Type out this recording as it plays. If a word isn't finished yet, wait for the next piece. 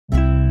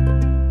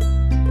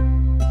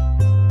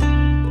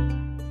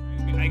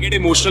get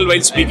emotional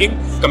while speaking.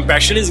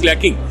 Compassion is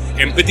lacking,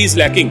 empathy is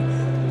lacking.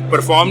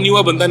 Perform नहीं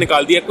हुआ बंदा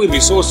निकाल दिया, कोई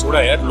रिसोर्स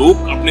थोड़ा यार,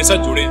 लोग अपने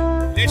साथ जुड़े।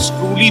 Let's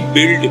truly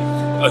build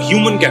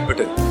human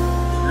capital.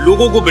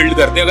 लोगों को बिल्ड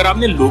करते हैं, अगर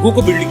आपने लोगों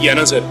को बिल्ड किया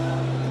ना sir,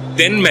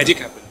 then magic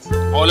happens.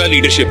 All our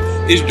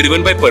leadership is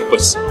driven by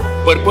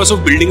purpose of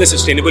building a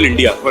sustainable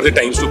India for the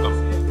times to कम।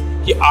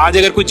 कि आज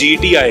अगर कोई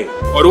जीटी आए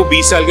और वो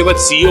 20 साल के बाद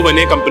सीईओ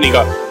बने कंपनी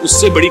का,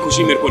 उससे बड़ी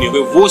खुशी मेरे को नहीं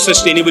होगी। वो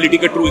सस्टेनेबिलिटी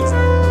का true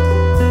example.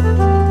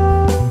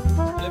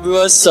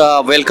 Viewers,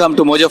 welcome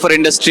to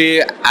mojo4industry,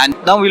 and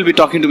now we'll be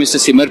talking to Mr.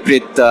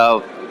 Simarpreet,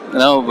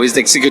 who is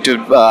the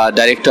executive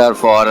director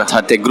for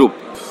Hartek group.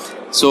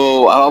 So,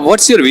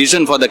 what's your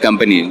vision for the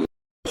company?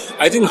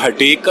 I think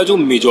Hartek का जो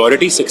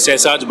majority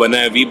success आज बना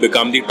है, we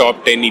become the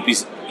top 10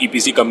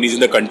 EPC companies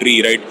in the country,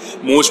 right?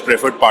 Most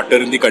preferred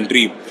partner in the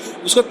country.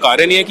 उसका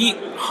कारण यह है कि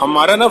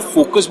हमारा ना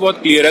focus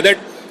बहुत clear है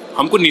that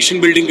हमको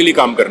nation building के लिए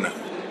काम करना है,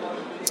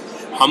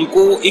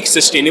 हमको एक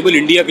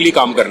sustainable India के लिए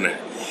काम करना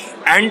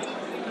है। And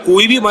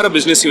कोई भी हमारा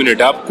बिजनेस यूनिट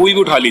है, आप कोई भी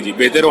उठा लीजिए,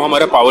 बेहतर हो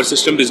हमारा पावर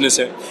सिस्टम बिजनेस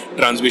है,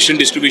 ट्रांसमिशन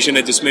डिस्ट्रीब्यूशन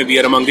है, जिसमें we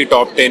are among the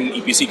top 10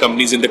 EPC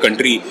companies in the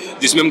country,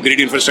 जिसमें हम grid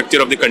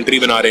infrastructure of the country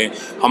बना रहे हैं।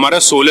 हमारा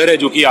सोलर है,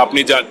 जो कि आप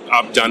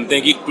जानते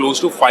हैं कि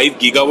close to 5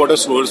 gigawatt of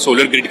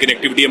solar grid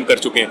connectivity हम कर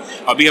चुके हैं।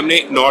 अभी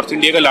हमने नॉर्थ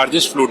इंडिया का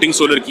लार्जेस्ट फ्लोटिंग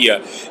सोलर किया।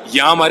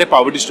 यहाँ हमारे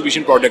पावर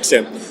डिस्ट्रीब्यूशन प्रोडक्ट्स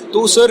हैं।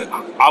 तो sir,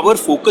 our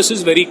focus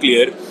is very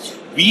clear.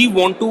 We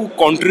want to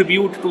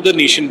contribute to the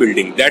nation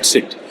building, that's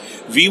it.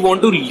 We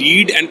want to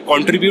lead and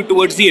contribute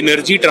towards the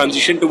energy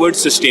transition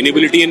towards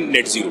sustainability and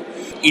net zero.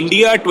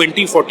 India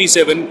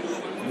 2047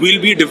 will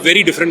be a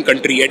very different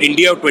country at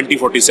India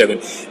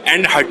 2047,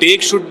 and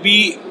Hartek should be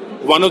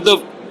one of the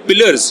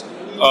pillars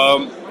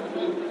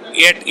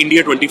at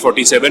India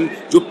 2047.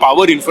 जो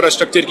power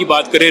infrastructure की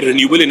बात करें,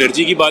 renewable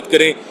energy की बात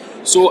करें,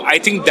 so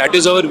I think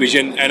that is our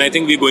vision, and I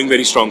think we're going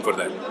very strong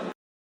for that.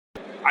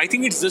 I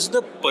think it's just the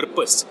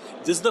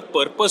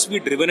purpose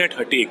we're driven at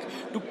Hartek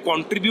to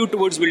contribute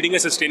towards building a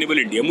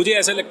sustainable India. मुझे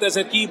ऐसा लगता है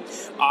sir कि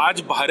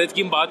आज भारत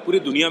की बात पूरी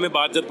दुनिया में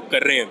बात जब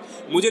कर रहे हैं,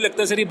 मुझे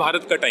लगता है सर ये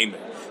भारत का टाइम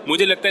है।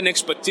 मुझे लगता है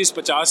नेक्स्ट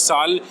 25-50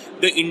 साल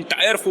the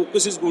entire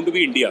focus is going to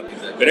be India,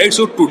 right?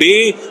 So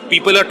today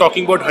people are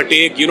talking about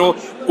Hartek, you know,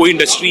 कोई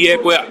इंडस्ट्री है,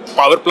 कोई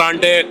पावर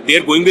प्लांट है,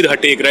 they are going with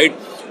Hartek,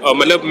 right?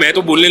 मतलब मैं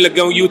तो बोलने लग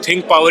गया हूँ, you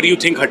think power,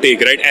 you think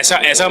Hartek, right?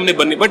 ऐसा हमने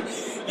बनने, बट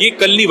ये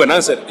कल नहीं बना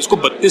सर, इसको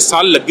 32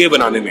 साल लग गए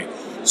बनाने में।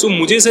 सो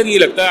मुझे सर ये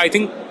लगता है, I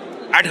think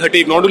at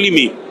Hartek, not only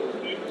me,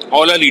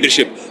 all our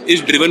leadership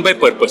is driven by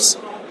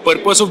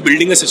purpose of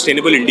building a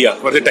sustainable India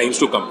for the times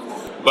to come.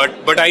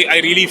 But I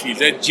really feel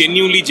that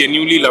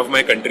genuinely love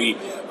my country.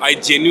 I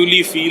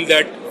genuinely feel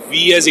that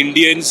we as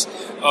Indians,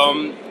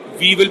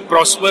 we will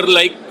prosper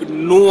like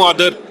no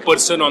other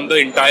person on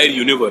the entire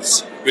universe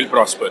will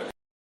prosper.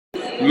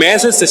 मैं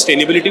sir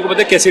sustainability को पता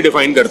है कैसे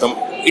define करता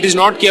हूँ. It is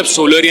not कि आप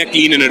solar या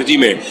क्लीन एनर्जी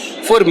में.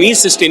 For me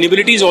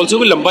sustainability is also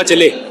लंबा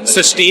चले,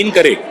 सस्टेन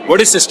करे.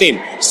 What is sustain?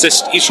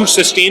 It should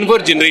sustain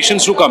for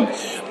generations to come.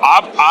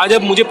 आप आज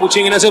अब मुझे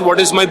पूछेंगे ना सर, what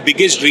is my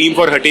biggest dream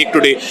for Hartek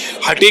today?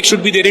 Hartek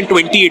should be there in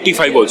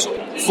 2085 also.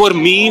 For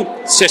me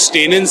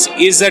sustenance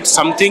is that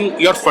something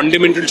your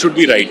fundamental should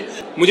be right.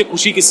 मुझे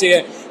खुशी किससे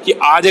है कि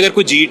आज अगर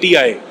कोई जीटी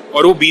आए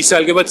और वो 20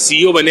 साल के बाद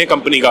सीईओ बने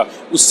कंपनी का,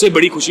 उससे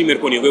बड़ी खुशी मेरे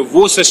को नहीं होगी.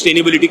 वो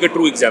सस्टेनेबिलिटी का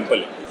ट्रू एग्जांपल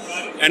है.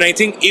 And I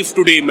think if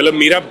today, मतलब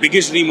मेरा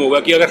बिगेस्ट ड्रीम होगा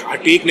कि अगर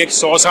Hartek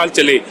नेक्स्ट 100 साल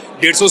चले,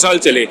 150 साल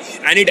चले,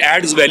 and it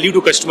adds value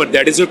to customer,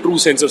 that is a true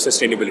sense of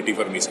sustainability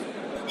for me sir.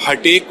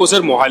 Hartek को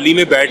सर मोहाली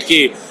में बैठ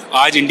के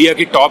आज इंडिया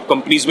की टॉप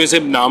कंपनीज में से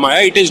नाम आया.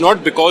 It is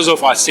not because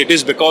of us, it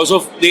is because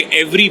of the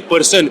every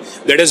person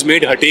that has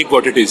made Hartek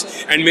what it is.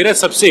 And मेरा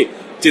सबसे,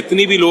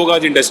 जितनी भी लोग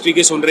आज इंडस्ट्री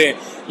के सुन रहे हैं,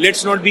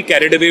 let's not be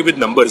carried away with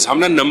numbers. हम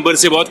ना नंबर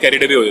से बहुत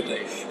कैरिड अवे हो जाता है.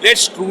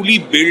 Let's truly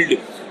build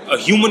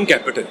human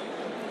capital.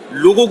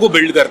 लोगों को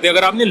बिल्ड करते हैं.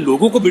 अगर आपने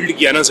लोगों को बिल्ड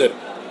किया ना sir,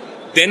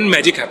 then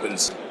magic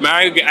happens.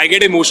 I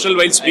get emotional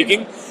while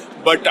speaking,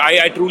 but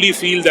I truly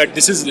feel that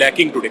this is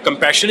lacking today.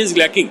 Compassion is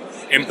lacking,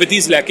 empathy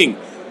is lacking.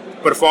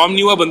 Perform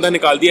नहीं हुआ बंदा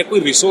निकाल दिया, कोई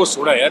रिसोर्स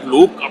थोड़ा यार,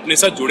 लोग अपने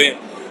साथ जुड़े हैं.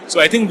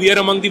 So I think we are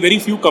among the very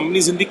few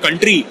companies in the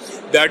country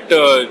that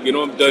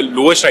the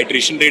lowest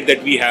iteration rate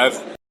that we have.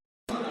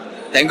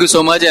 Thank you so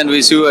much, and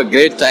wish you a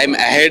great time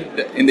ahead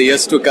in the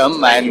years to come.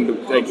 And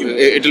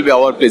it will be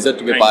our pleasure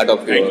to be part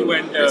of. Thank you,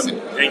 and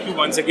thank you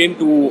once again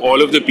to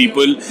all of the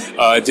people.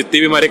 जितने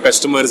भी हमारे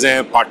customers हैं,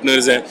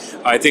 partners हैं,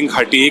 I think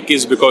Hartek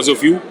is because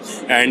of you.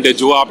 And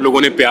जो आप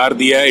लोगों ने प्यार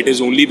दिया है, it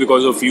is only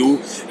because of you.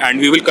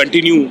 And we will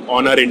continue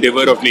on our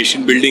endeavor of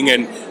nation building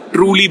and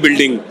truly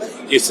building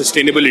a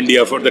sustainable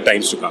India for the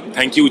times to come.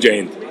 Thank you, Jai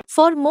Hind.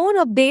 For more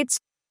updates,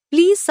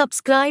 please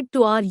subscribe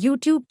to our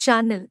YouTube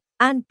channel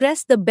and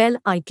press the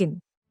bell icon.